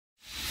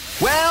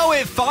Well,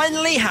 it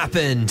finally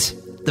happened.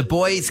 The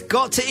boys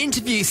got to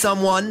interview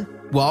someone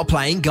while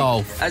playing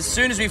golf. As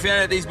soon as we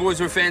found out these boys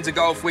were fans of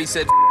golf, we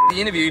said, the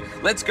interview,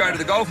 let's go to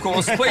the golf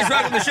course. Please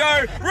welcome the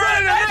show,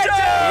 Rudimental!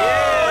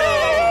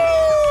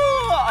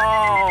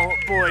 Oh,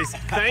 boys,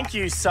 thank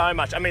you so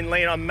much. I mean,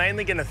 Leon, I'm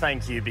mainly going to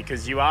thank you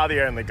because you are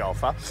the only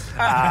golfer.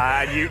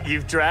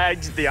 You've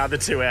dragged the other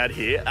two out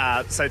here,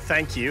 so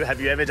thank you.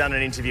 Have you ever done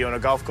an interview on a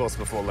golf course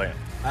before, Leon?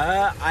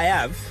 I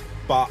have,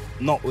 but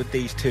not with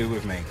these two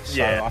with me.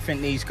 So I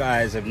think these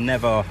guys have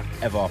never,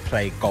 ever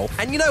played golf.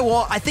 And you know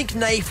what? I think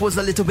Nath was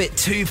a little bit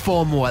too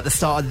formal at the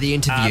start of the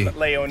interview. But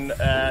Leon,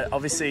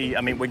 obviously,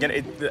 I mean, we're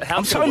going to...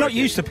 I'm so not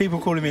used to people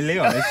calling me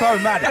Leon. It's so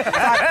mad.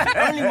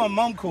 Like, only my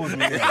mum calls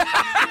me Leon.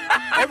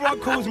 Everyone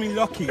calls me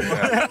Lucky.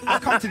 I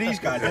come to these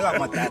guys, they're like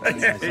my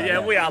dad. Yeah,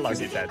 we are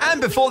Lucky, Dad.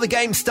 And before the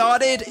game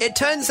started, it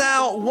turns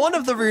out one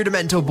of the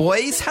Rudimental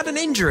boys had an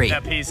injury. Now,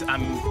 Piers,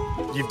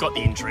 you've got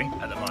the injury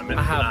at the moment.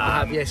 I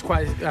have, yes,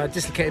 quite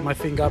dislocated my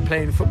finger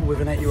playing football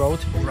with an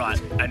 8-year-old. Right,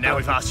 and now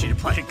we've asked you to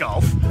play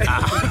golf.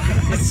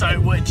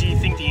 So do you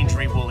think the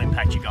injury will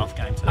impact your golf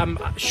game today?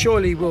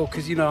 Surely will,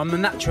 because, you know, I'm a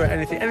natural at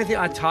anything. Anything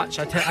I touch,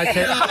 I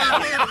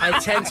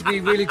tend to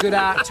be really good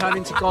at,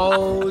 turning to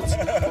gold.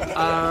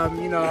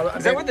 You know...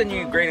 Is that what the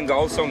new Green and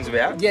Gold song's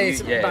about? Yeah,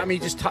 it's about me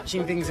just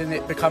touching things and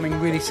it becoming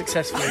really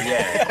successful.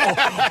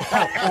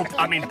 Yeah.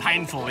 I mean,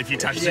 painful if you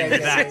touch things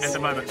like that at the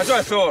moment. That's what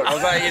I thought. I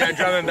was like, you know,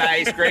 drum and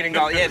bass, Green and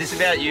Gold. Yeah, this is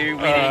about you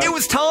winning. It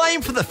was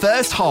time for the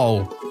first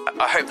hole.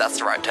 I hope that's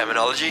the right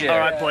terminology. Yeah. All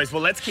right, boys,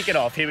 well, let's kick it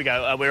off. Here we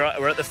go. We're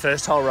at the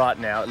first hole right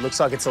now. It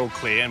looks like it's all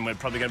clear, and we're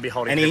probably going to be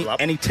holding people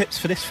up. Any tips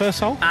for this first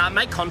hole?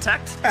 Make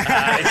contact.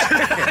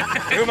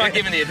 Who am I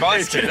giving the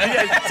advice to?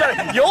 So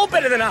you're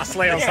better than us,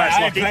 Leon.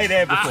 I played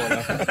there before.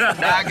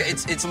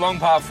 It's a long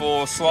par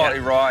 4, slightly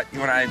right. You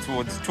want to aim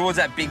towards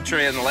that big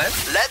tree on the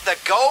left. Let the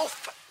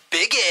golf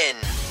begin.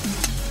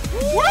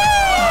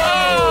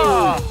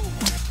 Whoa!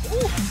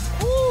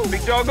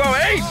 Big dog, go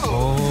east!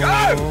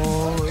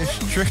 Go!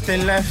 It's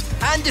drifting left.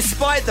 And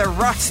despite the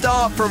rough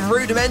start from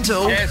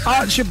Rudimental,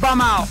 Arch your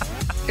bum out.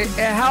 It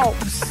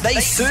helps. they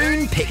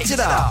soon picked it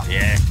up.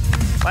 Yeah.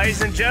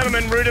 Ladies and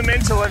gentlemen,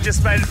 Rudimental have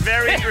just made it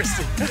very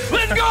interesting.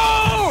 Let's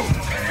go!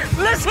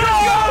 Let's go!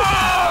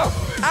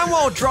 And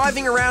while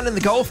driving around in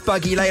the golf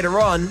buggy later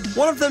on,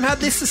 one of them had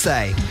this to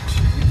say.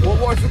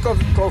 What if the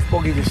golf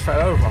buggy just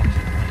fell over?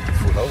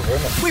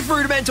 With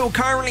Rudimental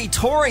currently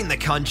touring the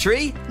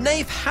country,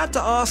 Nath had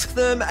to ask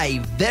them a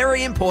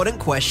very important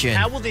question.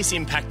 How will this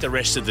impact the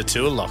rest of the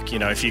tour, Lock? You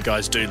know, if you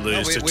guys do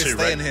lose to two... We're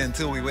staying here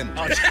until we win.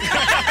 I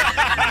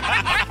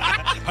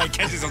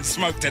guess he's on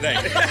smoke today.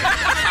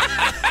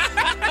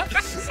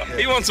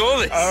 He wants all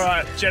this. All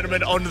right,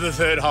 gentlemen, on to the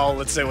third hole.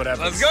 Let's see what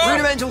happens. Let's go.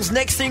 Rudimental's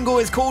next single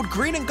is called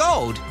Green and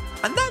Gold,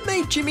 and that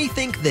made Jimmy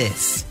think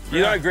this.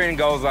 You know Green and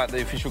Gold's like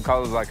the official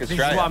colours like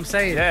Australia. This is what I'm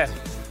saying. Yeah.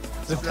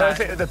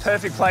 The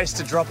perfect place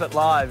to drop it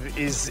live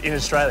is in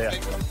Australia.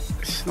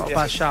 It's not a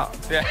bad shout.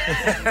 Yeah.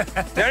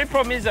 The only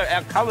problem is that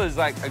our colours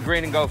like are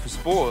green and gold for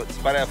sports,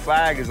 but our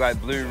flag is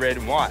like blue, red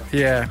and white.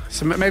 Yeah,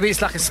 so maybe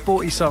it's like a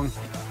sporty song.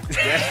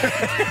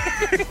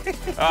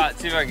 Alright,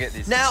 see if I can get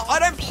this. Now, I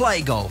don't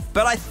play golf,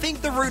 but I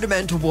think the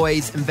Rudimental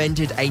boys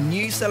invented a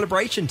new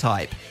celebration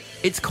type.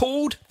 It's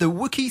called the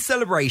Wookiee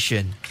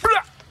Celebration.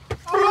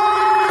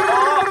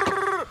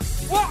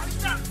 What's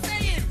that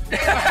saying?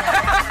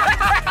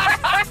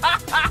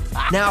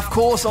 Now, of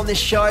course, on this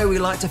show, we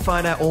like to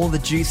find out all the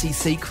juicy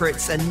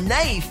secrets, and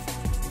Nath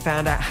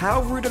found out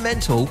how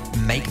Rudimental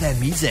make their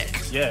music.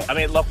 Yeah, I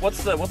mean, look,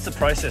 what's the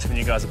process when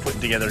you guys are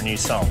putting together a new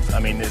song? I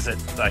mean, is it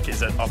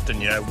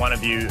often, you know, one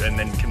of you and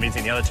then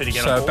convincing the other two to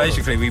get on board? So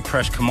basically, we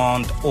press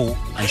Command, Alt,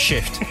 and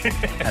Shift,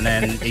 and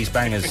then these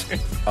bangers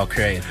are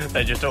created.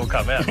 They just all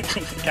come out.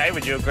 Kay,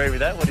 would you agree with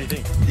that? What do you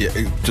think?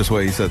 Yeah, just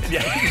what he said.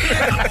 Yeah.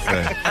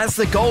 As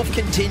the golf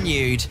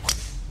continued...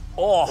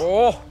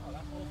 Oh.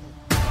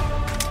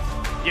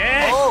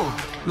 Yeah.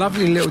 Oh.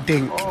 Lovely little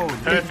dink. Oh,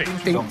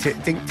 perfect.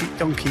 Dink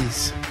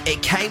donkeys.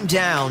 It came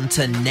down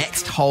to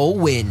next hole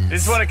wins.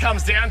 This is what it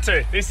comes down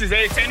to. It's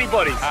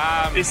anybody's.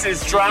 This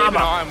is drama. Keep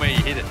an eye on where you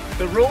hit it.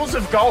 The rules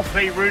of golf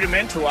being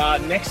Rudimental are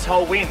next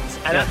hole wins,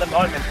 and at the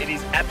moment it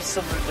is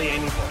absolutely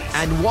anybody's.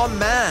 And one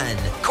man,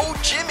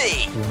 called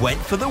Jimmy, went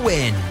for the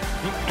win.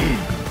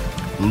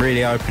 I'm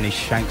really hoping he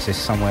shanks this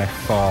somewhere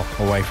far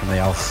away from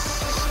the hole.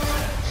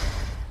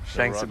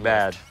 Shanks are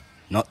bad.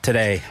 Not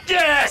today.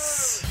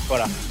 Yes! Well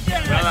done.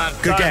 Well done.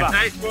 Good game.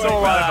 It's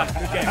all over.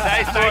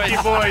 Thank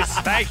you, boys.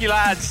 Thank you,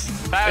 lads.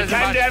 It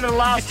came down to the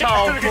last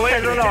hole, believe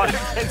it or not.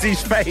 It's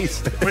his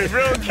face. We've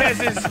ruined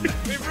Kez's.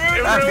 We've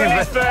ruined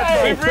his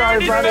birthday. We've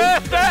ruined his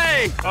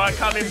birthday. All right,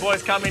 come in,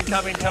 boys. Come in.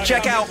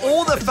 Check out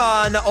all the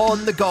fun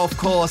on the golf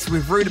course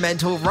with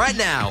Rudimental right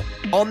now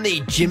on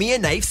the Jimmy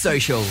and Nath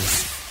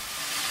socials.